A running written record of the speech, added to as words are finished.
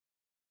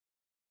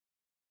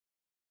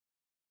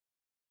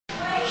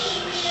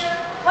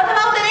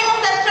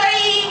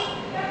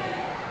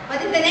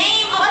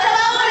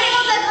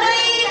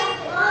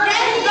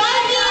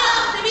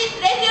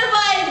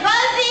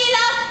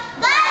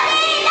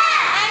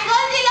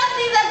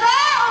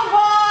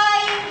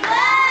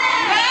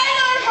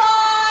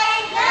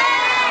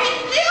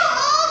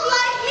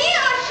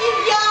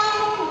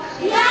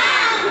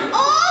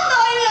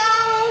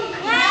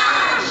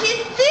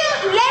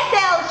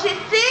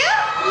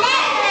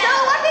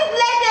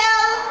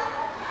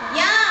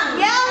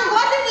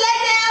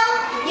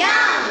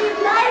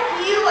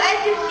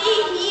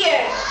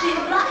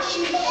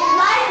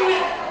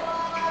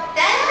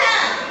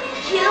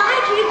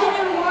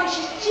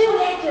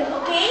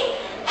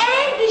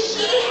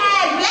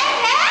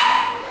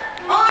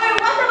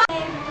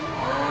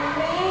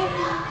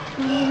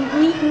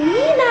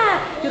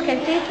can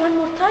say it one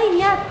more time.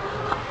 Yes.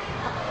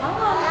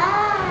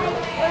 Hi,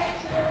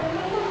 what's your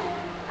name?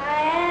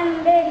 I am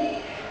Billy.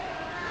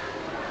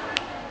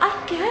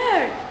 Ask her.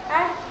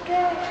 Ask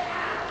her.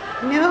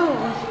 No.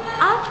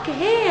 Ask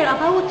her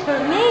about her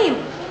name.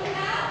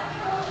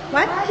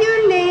 What's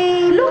your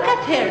name? Look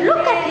at her.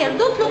 Look at her.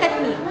 Don't look at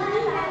me.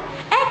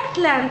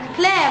 Excellent.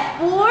 Clap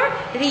for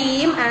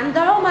Reem and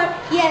Omar.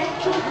 Yes.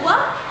 Choose one.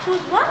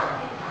 Choose one.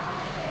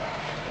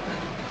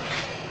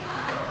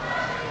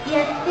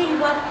 Yes. Say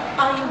what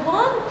I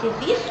want.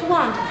 This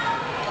one. I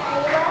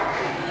want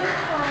this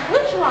one.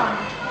 Which one?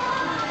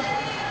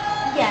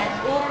 Yes.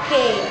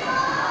 Okay.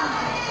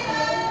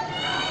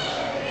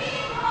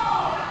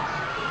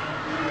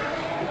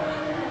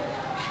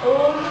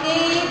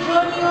 Okay,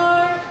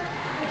 Junior.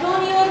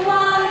 Junior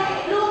one,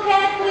 look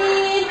at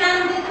me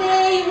and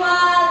say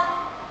what?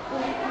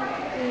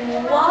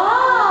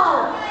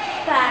 Wow!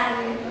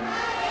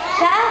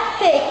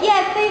 Fantastic!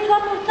 Yes, say it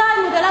one more time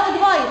with a loud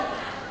voice.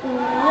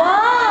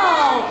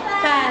 Wow!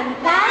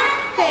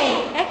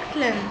 Fantastic!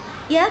 Excellent.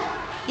 Yes?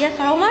 Yes,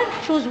 Omar?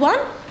 Choose one?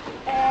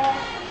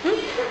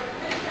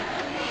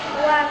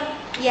 One.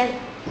 Yes.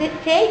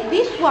 Take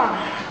this one.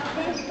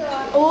 This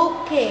one.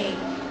 Okay.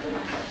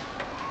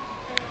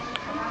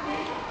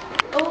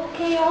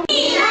 Okay, Omar.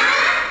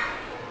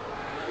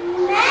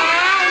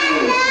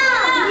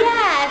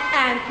 Yes,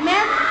 and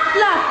math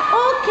plus.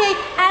 Okay,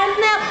 and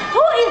now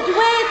who is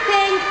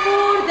waiting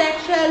for the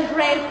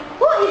children?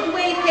 Who is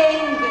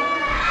waiting?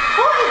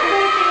 Who is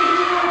waiting?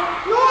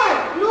 Noor,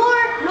 Noor,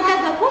 look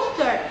at the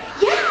poster.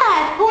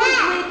 Yes, who is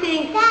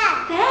waiting?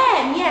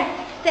 Sam, yes.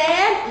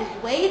 Sam is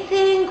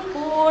waiting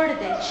for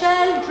the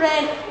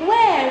children.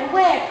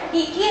 Where?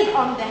 He is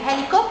on the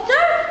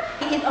helicopter?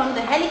 He is on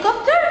the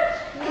helicopter?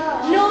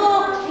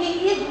 No,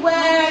 he is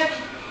where?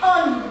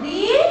 On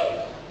the...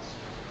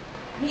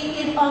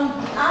 He is on the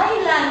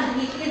island.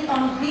 He is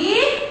on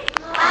the...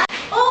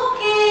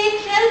 Okay,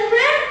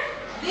 children.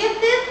 This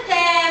is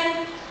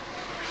Sam.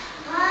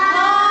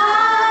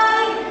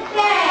 Hi,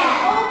 Sam.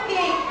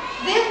 Okay,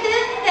 this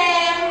is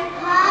Sam.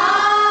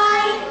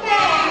 Hi,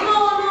 Sam. No.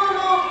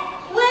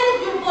 Where is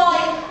your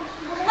voice?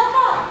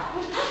 Mustafa.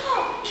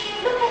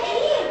 Look at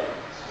me.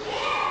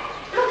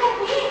 Look at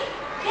me.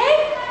 Okay?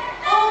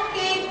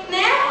 Okay,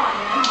 now I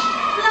am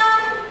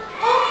Islam.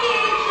 Okay,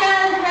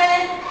 children.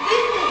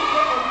 This is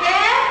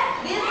okay.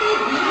 This is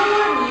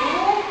your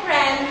new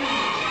friend.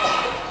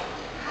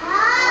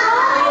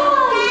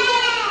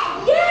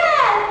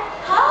 Yes.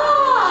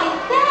 Hi,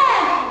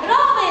 Sam.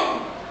 Robin.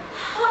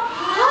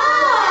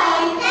 Hi,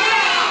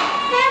 Sam.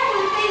 Sam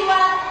will say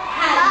what?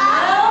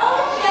 Hello,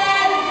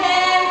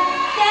 children.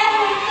 Sam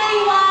will say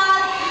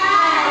what?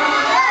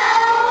 Hello,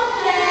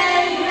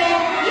 children.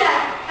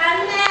 Yes, and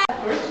now the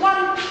first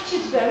one,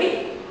 she's very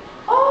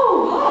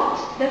hot.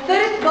 The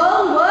first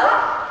ball was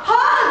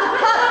hot. The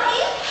first one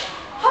is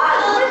hot.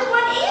 The first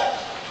one is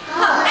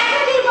hot.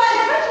 And the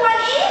first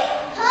one is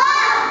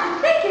hot. The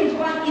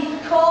second one is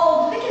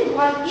cold. The second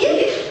one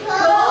is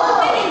cold. The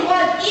second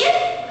one is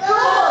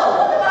cold.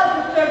 What about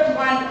the third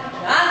one?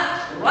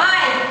 Just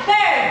right. The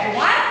third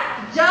one,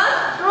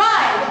 just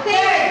right. The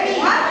third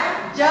one,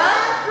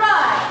 just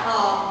right.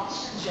 Oh,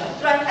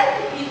 just right. And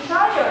she's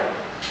tired.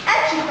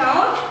 And she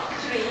found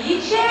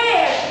 3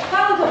 chairs.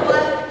 Found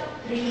what?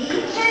 3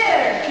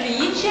 chairs.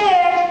 3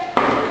 chairs.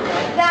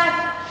 Like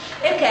that.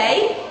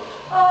 Okay.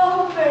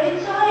 Oh,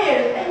 very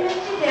tired. And let's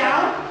sit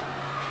down.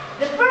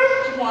 The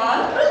first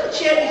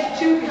chair is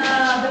too big.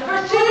 The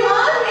first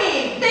one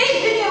is say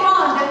Junior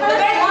on. The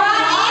first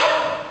one is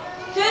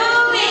too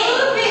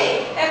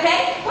big. Okay.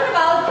 What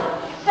about the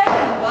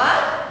second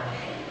one?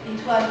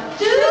 It was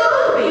too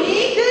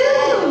big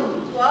too.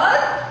 It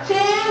was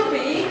too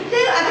big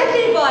too. I can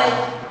see boys.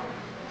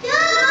 Okay.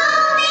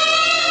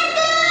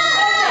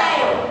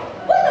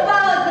 What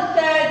about the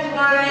third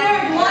one? The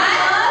third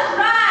one was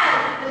right.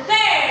 The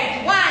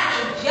third one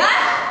is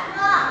just.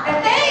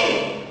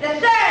 The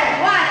third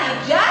one is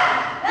just.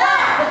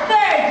 The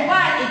third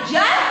one is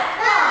just.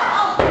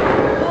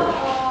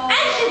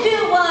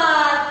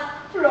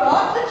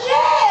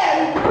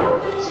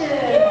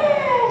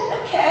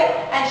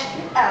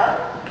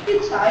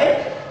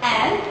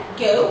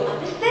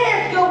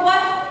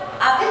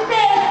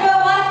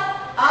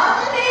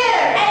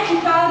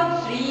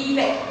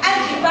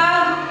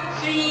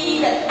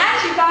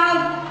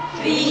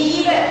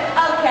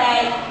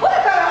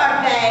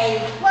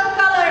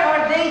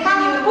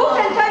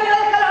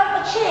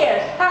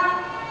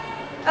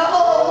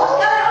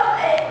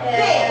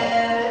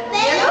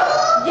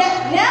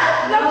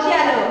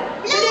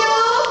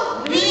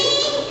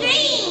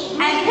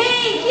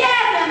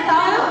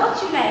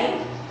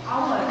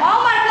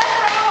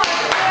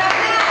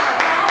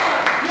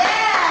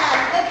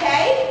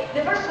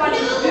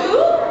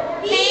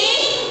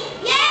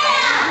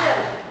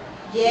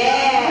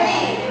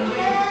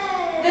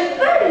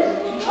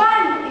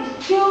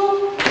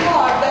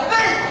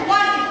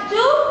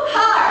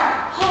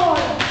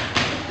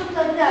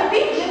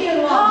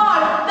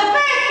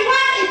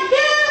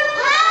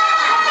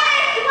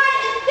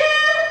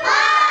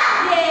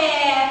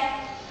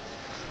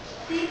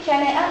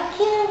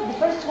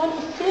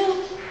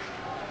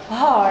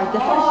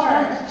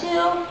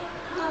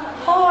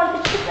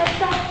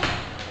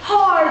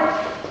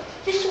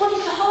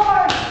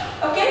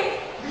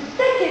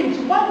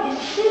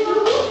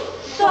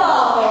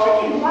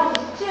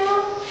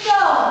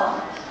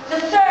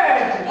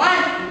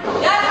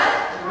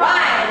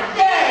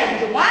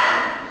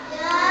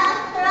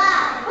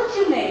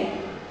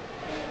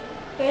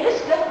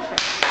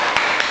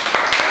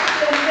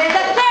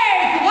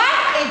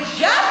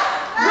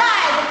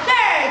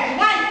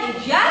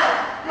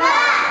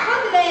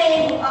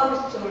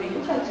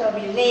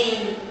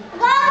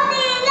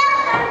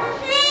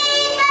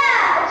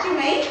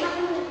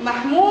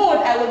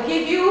 I will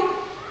give you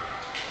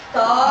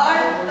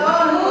Star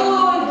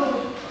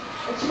Moon.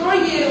 It's for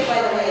you,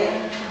 by the way.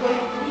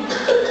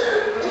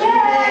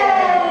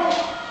 Yay!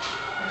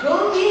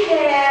 Goldie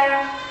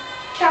hair.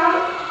 Come.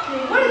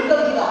 Where is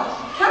Goldilocks?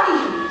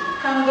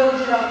 Come,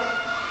 Goldilocks.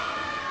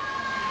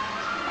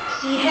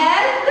 She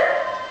has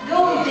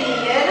goldy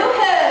yellow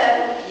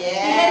hair. Yeah.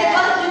 She has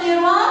what,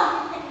 Junior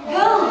Mom?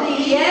 Goldy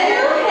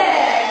yellow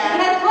hair. She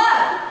has what?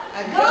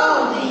 A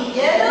goldy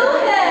yellow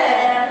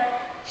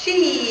hair.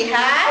 She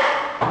has.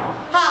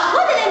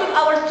 What's the name of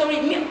our story?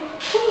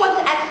 Who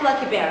wants to act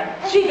like a bear?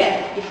 3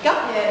 bears. Yes, come.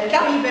 Yeah,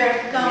 come. 3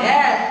 bears come.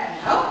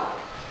 Yes. Come.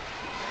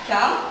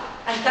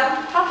 And come.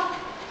 Hop.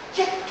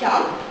 Check.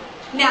 Come.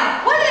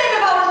 Now, what's the name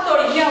of our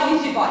story? Now,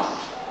 easy voice.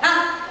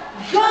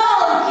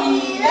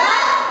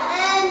 Goldilocks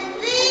and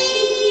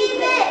 3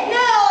 bears.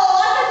 No,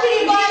 what's the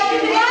 3 boys?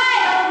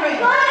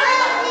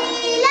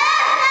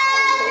 Goldilocks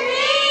and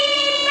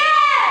 3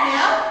 bears.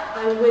 Now, I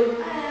will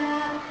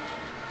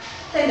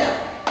stand up.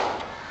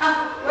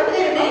 What's the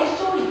name of our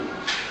story?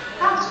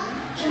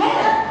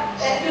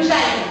 You're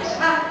saying it.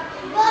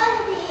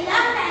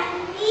 Goldilocks and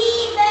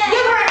 3 bears.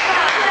 Give her a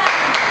clap.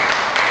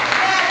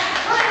 Yes.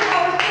 What is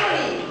our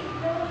story?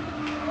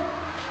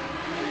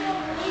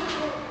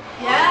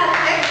 Yes,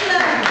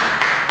 excellent.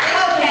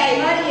 Okay.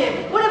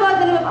 What about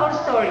the name of our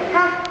story?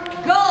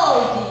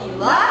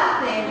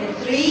 Goldilocks and the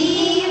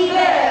 3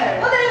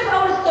 bears. What's the name of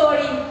our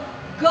story?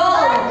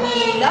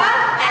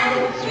 Goldilocks and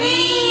the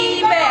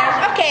 3 bears.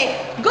 Okay.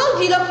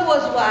 Goldilocks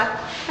was what?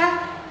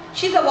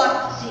 She's a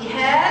what? She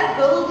has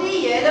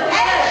goldy yellow hair.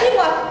 And she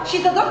what?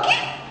 She's a donkey?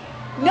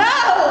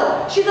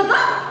 No. She's a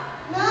duck?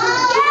 No. She's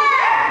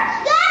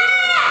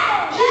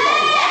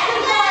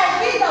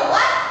a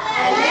what? A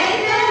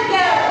little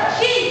girl.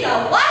 She's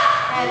a what?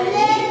 A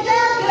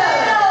little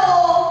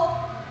girl.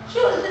 She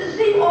was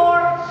lazy or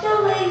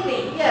so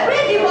lazy. Yeah.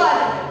 Pretty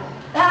one.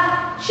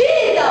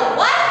 She's a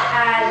what?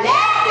 A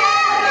little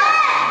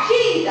girl.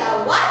 She's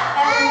a what?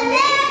 A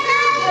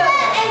little girl.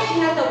 And she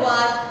has a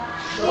what?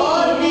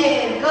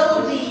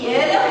 Goldy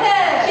yellow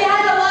hair. She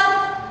has a what?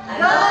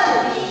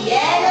 Goldy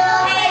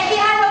yellow hair. She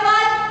has a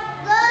what?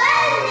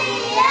 Goldy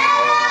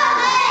yellow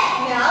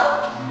hair.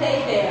 Now, stay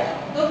there.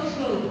 Look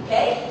smooth,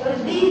 okay? Because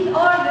these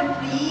are the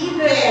 3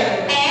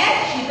 bears. And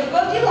she's a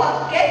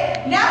Goldilocks,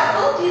 okay? Now,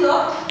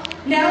 Goldilocks.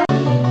 Now,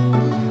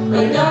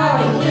 we're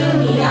going to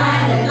the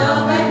island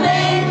of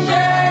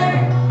adventure.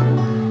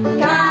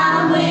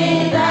 Come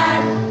with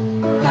us.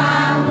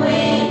 Come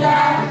with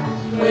us.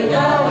 We're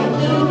going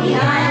to the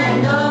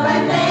island of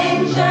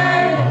adventure.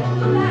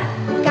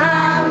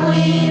 Come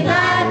with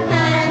us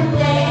and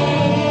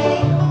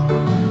play.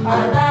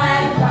 All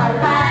right,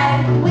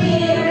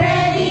 we're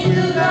ready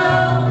to go.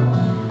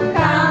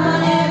 Come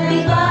on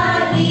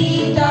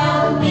everybody,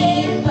 don't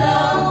be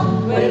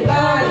slow. We're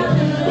going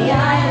to the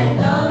island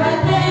of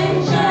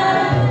adventure.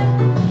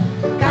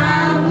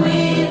 Come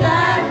with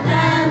us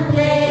and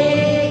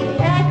play.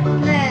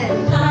 Excellent.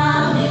 Come with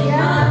us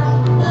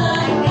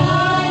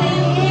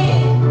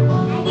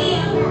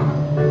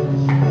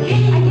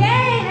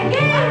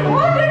again.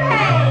 Water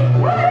high.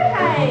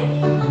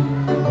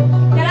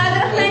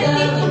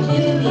 To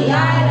the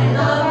island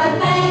of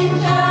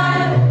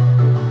adventure.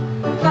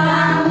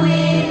 Come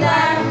with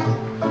us.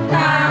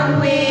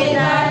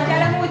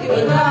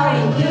 We're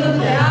going to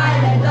the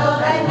island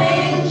of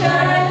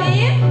adventure.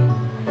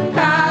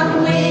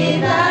 Come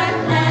with us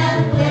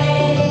and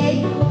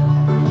play.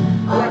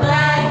 Our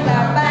flags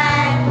are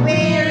back,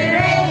 we're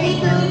ready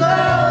to go.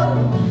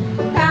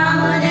 Come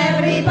on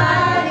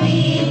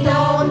everybody,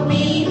 don't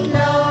be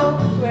slow.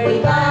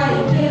 We're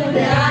going to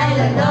the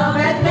island of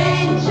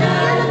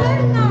adventure.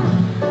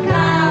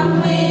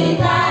 Come with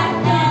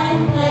us and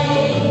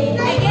play.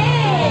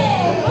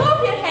 Again!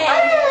 Move your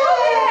head.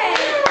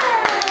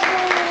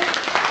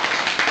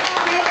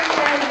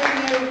 Excellent,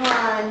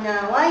 everyone.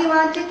 Now, I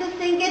want you to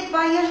sing it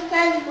by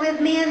yourself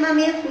with me and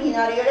Mommy Yasmin.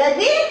 Are you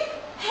ready?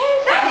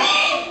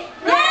 Ready?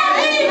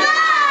 Ready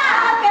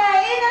now! Okay,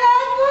 in a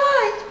loud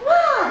voice.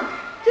 1,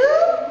 2,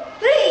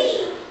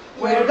 3.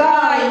 We're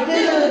going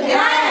to the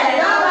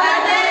island of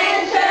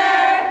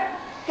adventure.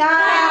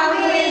 Come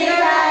with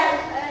us.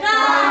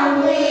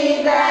 Come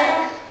with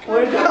us.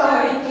 We're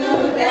going to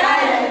the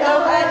island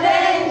of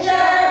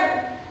adventure.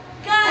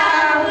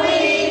 Come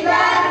with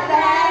us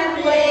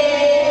and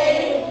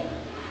play.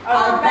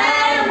 Our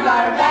bands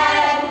are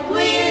back.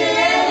 We're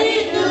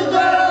ready to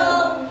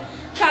go.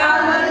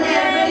 Come on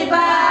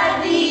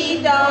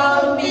everybody,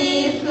 don't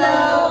be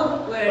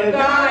slow. We're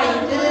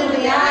going to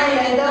the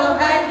island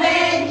of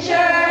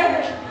adventure.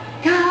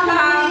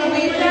 Come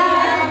with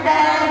us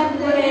and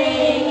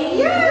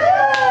play.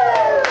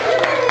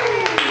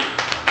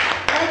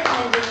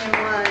 Excellent,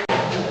 everyone.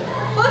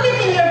 Put it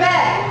in your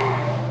bag.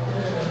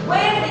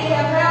 Where they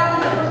have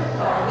found the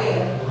store?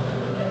 Where?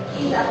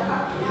 In the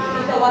car.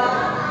 In the what?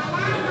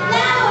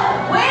 Flower.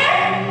 Where?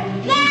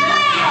 Flower.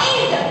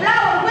 In the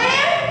flower.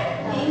 Where?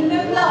 In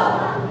the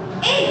flower.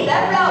 In the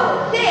flower.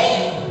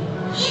 Say.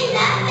 In the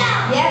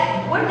flower. Yes.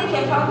 Where they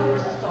can find the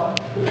store?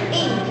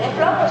 In the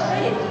flower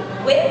society.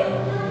 Where?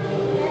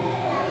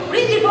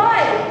 Pretty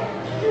boy.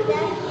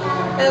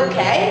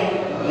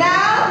 Okay.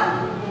 Now,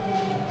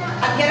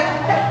 I'm gonna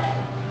put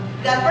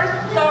the first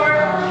star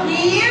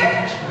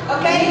here.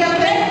 Okay,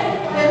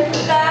 then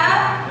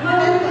stop.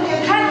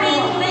 Happy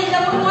to be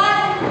number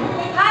one.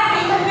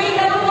 Happy to be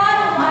number one.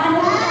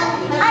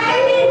 I can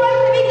see what's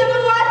to be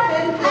number one.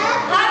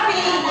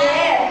 Happy,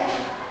 yes.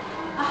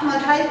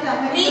 Ahmad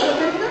Haitham. Me?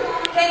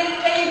 Can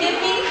you give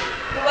me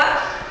the what?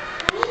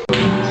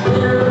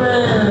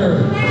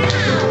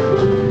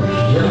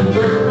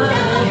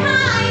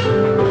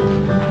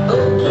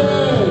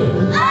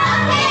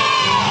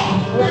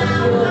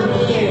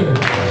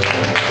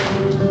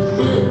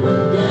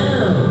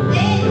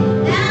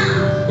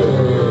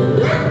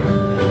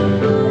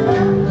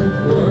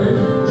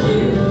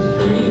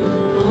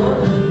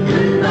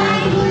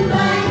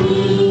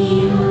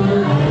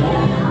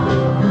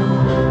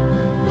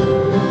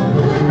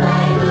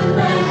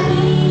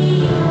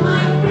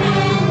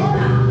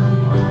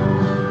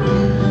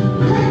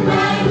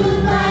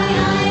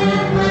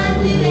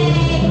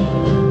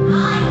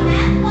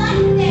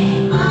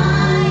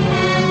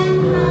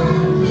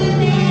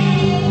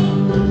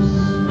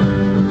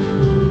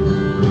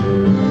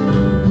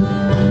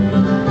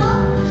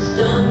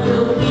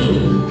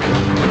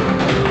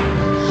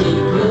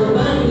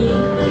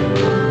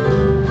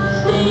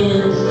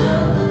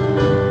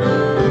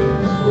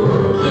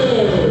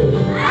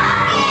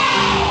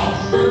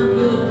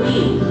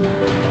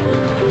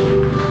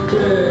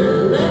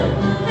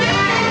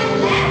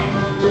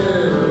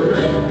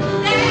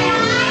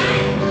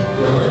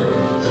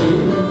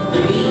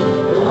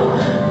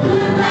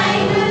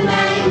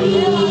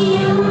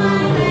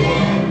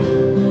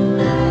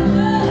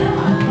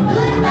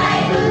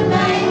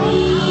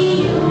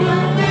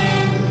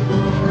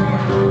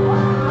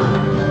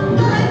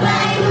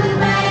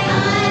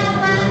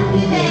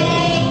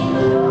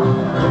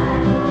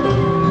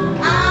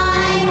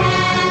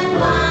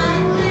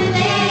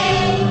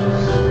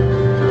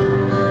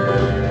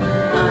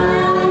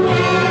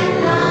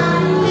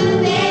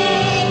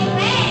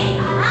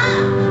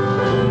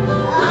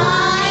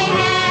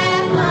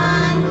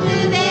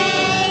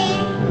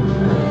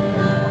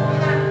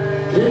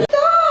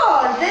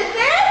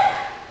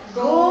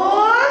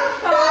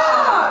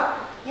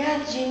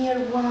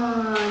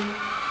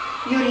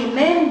 You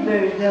remember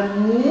the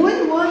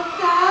moon was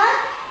sad?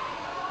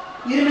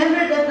 You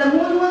remember that the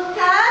moon was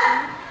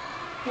sad?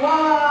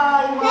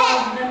 Why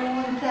was the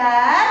moon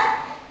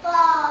sad?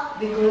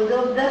 Because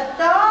of the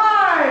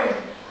stars.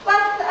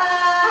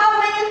 How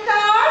many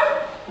stars?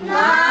 9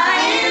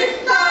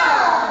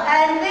 stars.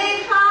 And they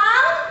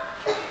found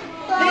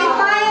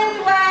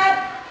what?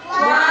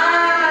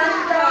 1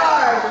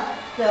 star.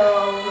 So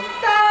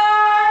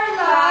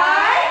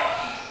starlight,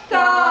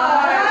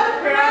 stars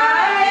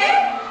bright.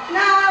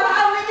 Now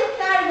how many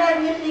stars are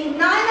you seeing?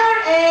 9 or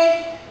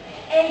 8?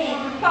 8.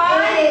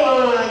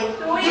 5.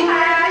 So We you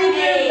have have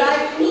fingers 8.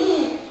 like me.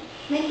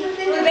 Make your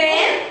fingers.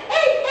 Then,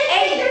 8.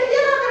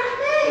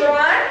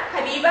 Yuan,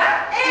 Habiba,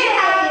 we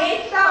have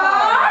 8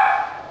 stars.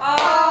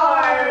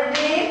 Are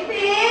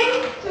missing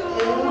 2.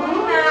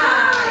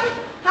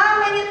 How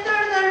many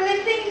stars are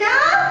missing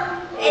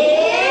now?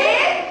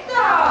 8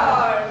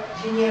 stars.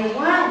 Junior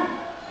 1.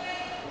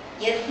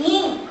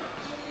 Yasin,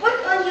 put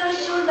on your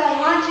shoes. I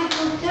want you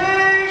to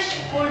search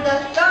for the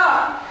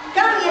star.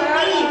 Come,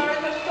 Yasin. Where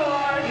are the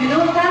stars? You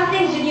know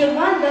something, Junior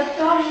 1? The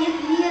star is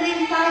here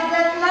inside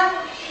the class.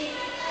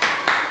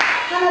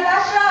 Hamad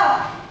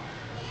Ashraf.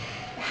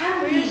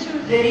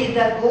 There is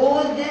a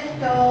gold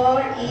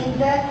star in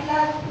the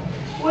class.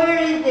 Where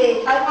is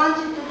it? I want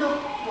you to look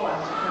for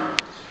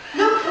it.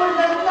 Look for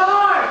the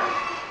star.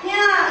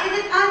 Yeah, is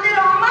it under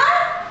Omar?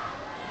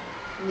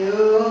 No.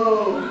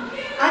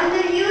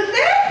 Under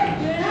Yusuf?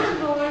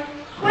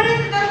 Where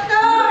is the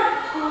star?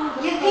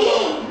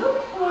 Yasin, look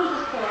for the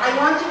star. I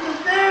want you to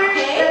search.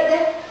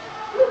 Okay.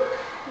 Look.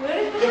 Where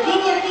is the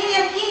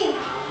Yasin.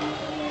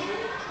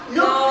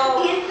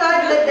 Look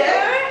inside the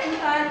desk.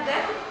 Inside the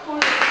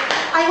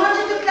I want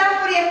you to clap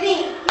for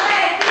Yasin.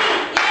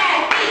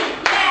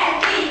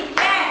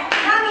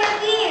 Come,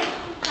 Yasin.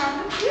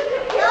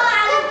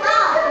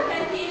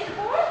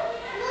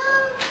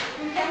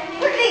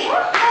 Quickly.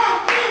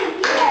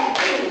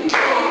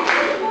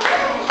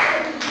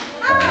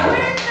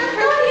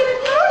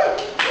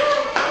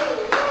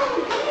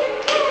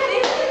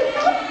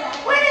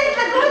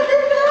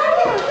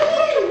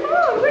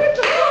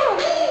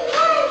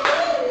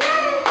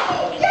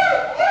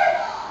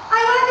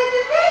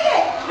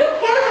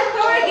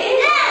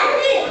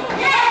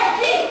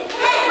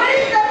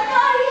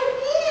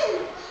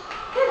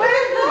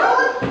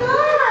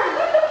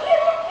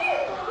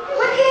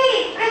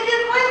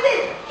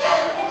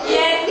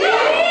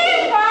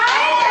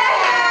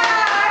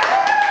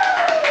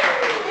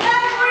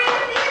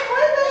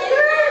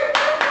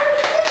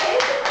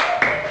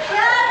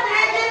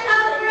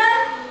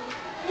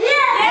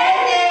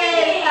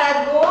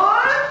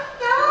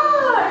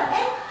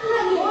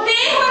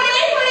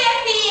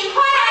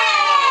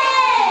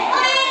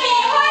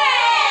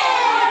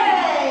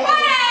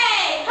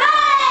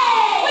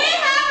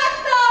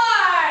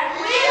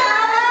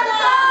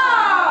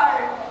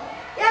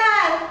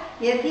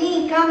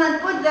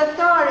 put the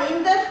star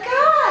in the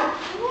sky.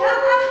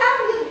 Come,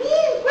 Yasmin,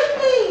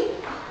 quickly.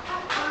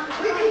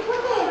 Quickly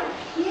put it.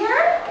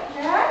 Here,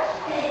 there.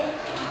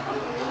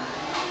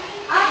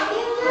 Up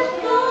in the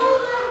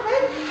sky.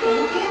 Let's go,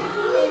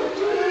 Yasmin.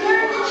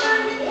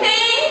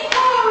 Sing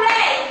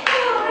hooray,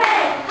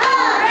 hooray,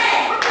 hooray,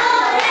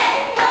 hooray,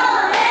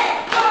 hooray,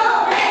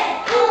 hooray,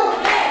 hooray,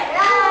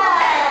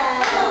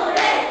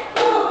 hooray,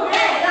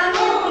 hooray,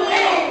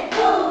 hooray,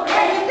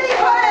 And you say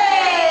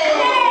hooray.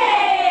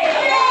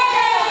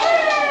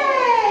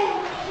 Hooray.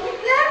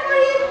 Clap for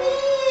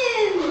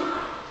Yasmin.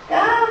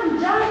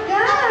 Come, John,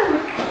 come.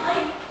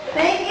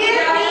 Thank you,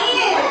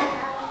 Yasmin.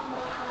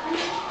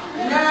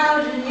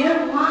 Now, Junior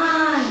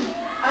 1.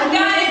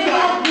 Again,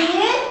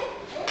 Yasmin,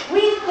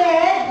 we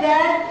said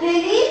that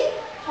city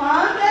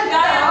found